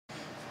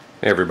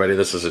Hey everybody,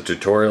 this is a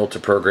tutorial to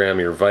program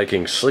your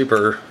Viking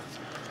Sleeper.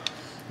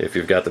 If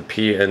you've got the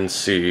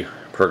PnC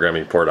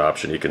programming port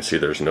option, you can see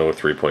there's no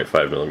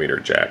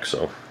 3.5mm jack,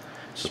 so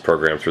this is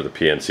programmed through the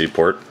PnC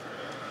port.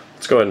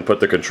 Let's go ahead and put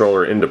the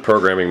controller into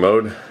programming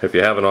mode. If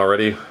you haven't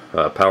already,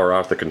 power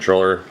off the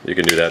controller. You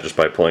can do that just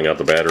by pulling out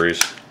the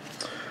batteries.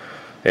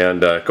 And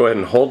go ahead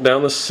and hold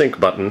down the sync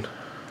button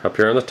up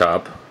here on the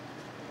top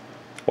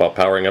while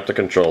powering up the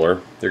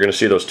controller. You're going to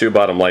see those two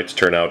bottom lights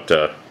turn out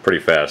pretty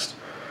fast.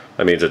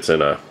 That means it's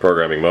in a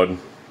programming mode.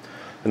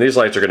 And these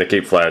lights are going to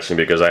keep flashing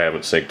because I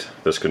haven't synced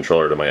this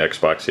controller to my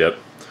Xbox yet.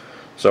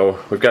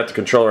 So we've got the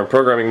controller in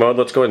programming mode.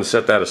 Let's go ahead and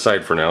set that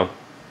aside for now.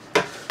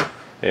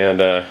 And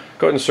go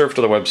ahead and surf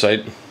to the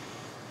website.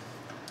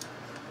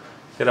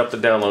 Hit up the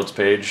downloads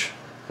page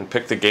and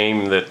pick the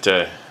game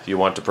that you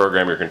want to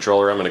program your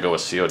controller. I'm going to go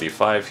with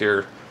COD5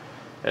 here.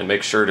 And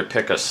make sure to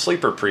pick a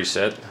sleeper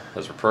preset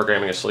as we're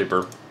programming a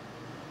sleeper.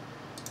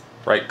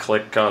 Right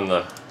click on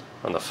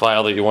the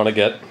file that you want to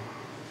get.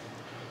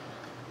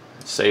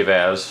 Save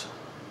as,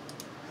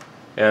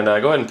 and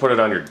go ahead and put it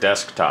on your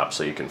desktop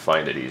so you can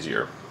find it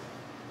easier.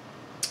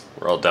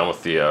 We're all done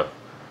with the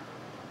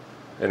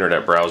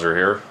internet browser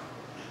here.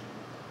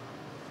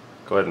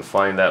 Go ahead and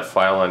find that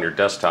file on your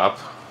desktop,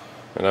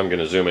 and I'm going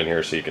to zoom in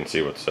here so you can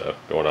see what's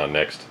going on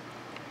next.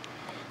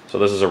 So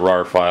this is a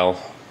RAR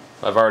file.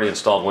 I've already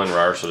installed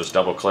WinRAR, so just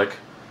double click.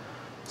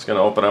 It's going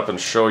to open up and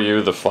show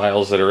you the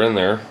files that are in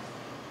there.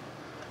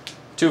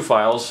 Two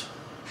files.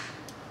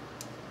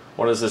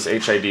 One is this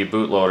HID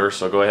bootloader,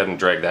 so go ahead and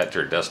drag that to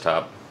your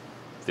desktop.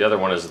 The other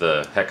one is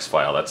the hex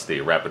file, that's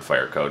the rapid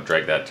fire code.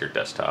 Drag that to your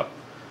desktop.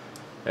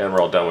 And we're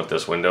all done with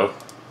this window.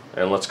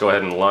 And let's go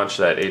ahead and launch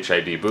that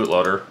HID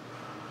bootloader.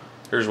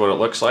 Here's what it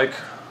looks like.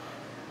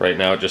 Right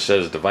now it just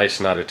says device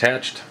not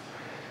attached,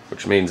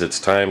 which means it's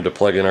time to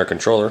plug in our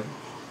controller.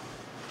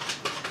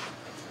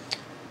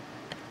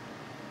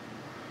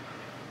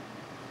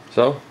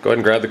 So go ahead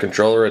and grab the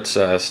controller. It's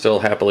still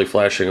happily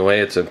flashing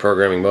away. It's in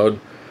programming mode.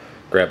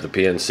 Grab the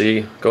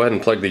PnC. Go ahead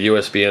and plug the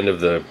USB end of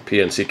the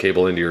PnC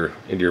cable into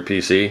your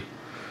PC.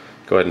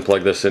 Go ahead and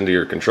plug this into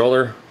your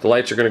controller. The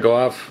lights are going to go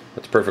off.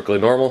 That's perfectly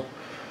normal.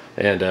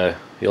 And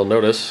you'll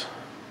notice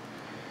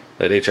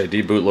that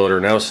HID bootloader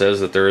now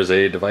says that there is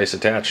a device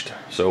attached.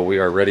 So we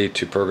are ready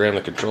to program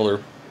the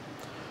controller.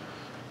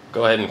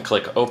 Go ahead and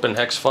click Open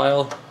Hex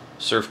File.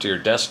 Surf to your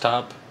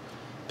desktop.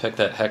 Pick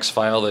that hex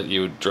file that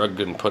you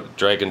drag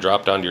and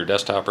dropped onto your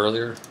desktop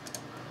earlier.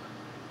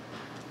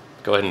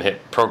 Go ahead and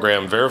hit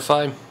Program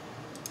Verify.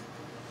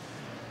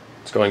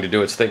 It's going to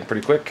do its thing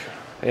pretty quick.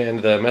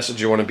 And the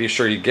message you want to be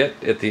sure you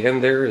get at the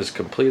end there is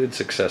completed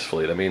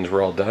successfully. That means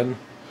we're all done.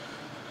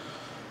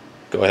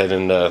 Go ahead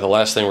and the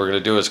last thing we're going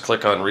to do is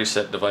click on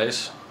Reset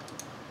Device.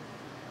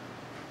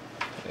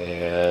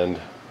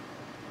 And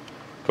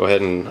go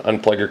ahead and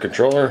unplug your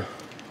controller.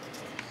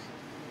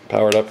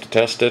 Power it up to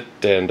test it.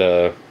 And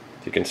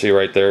you can see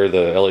right there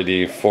the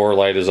LED 4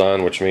 light is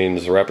on, which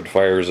means the rapid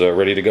fire is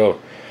ready to go.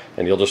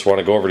 And you'll just want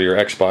to go over to your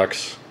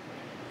Xbox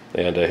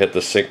and hit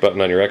the sync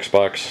button on your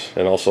Xbox,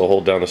 and also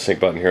hold down the sync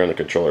button here on the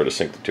controller to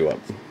sync the two up.